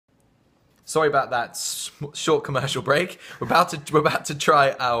sorry about that short commercial break. We're about to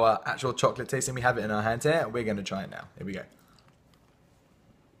try our actual chocolate tasting. We have it in our hand here, and we're going to try it now. Here we go.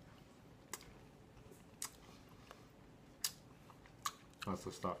 That's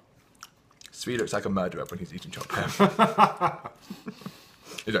the stuff. Svi looks like a murderer when he's eating chocolate.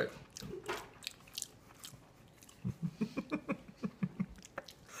 He's like,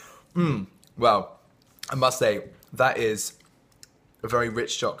 well, I must say that is a very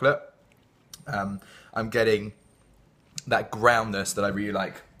rich chocolate. I'm getting that groundness that I really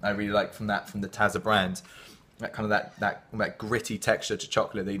like. I really like from the Taza brand. That kind of that gritty texture to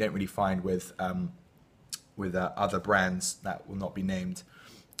chocolate that you don't really find with other brands that will not be named.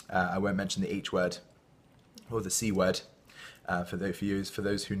 I won't mention the H word or the C word for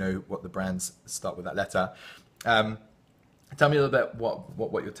those who know what the brands start with that letter. Tell me a little bit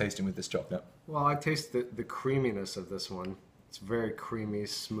what you're tasting with this chocolate. Well, I taste the creaminess of this one. It's very creamy,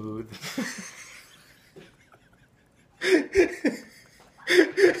 smooth.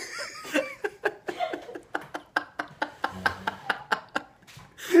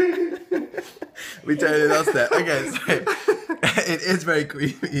 We totally lost it. Okay, so it is very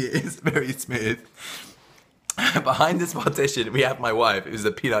creamy, it is very smooth. Behind this partition, we have my wife, who's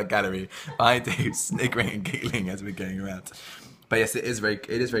a peanut gallery, behind who's sniggering and giggling as we're going around. But yes, it is very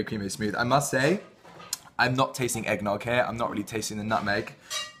creamy and smooth. I must say, I'm not tasting eggnog here. I'm not really tasting the nutmeg.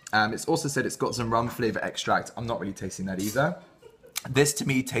 It's also said it's got some rum flavor extract. I'm not really tasting that either. This to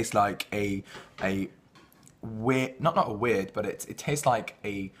me tastes like a weird, not a weird, but it tastes like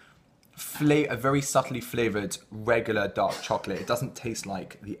a very subtly flavored regular dark chocolate. It doesn't taste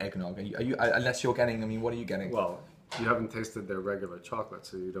like the eggnog. Are you unless you're getting, I mean, what are you getting? Well, you haven't tasted their regular chocolate,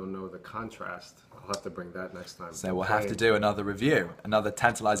 so you don't know the contrast. I'll have to bring that next time. So we'll have to do another review, another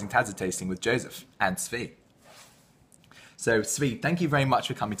tantalizing Taza tasting with Joseph and Svi. So Svi, thank you very much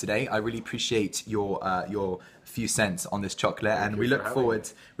for coming today. I really appreciate your few cents on this chocolate, and we look forward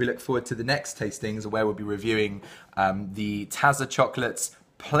to the next tastings where we'll be reviewing the Taza chocolates,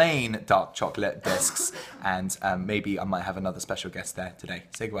 plain dark chocolate discs, and maybe I might have another special guest there today.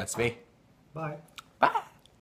 Say goodbye, Svi. Bye.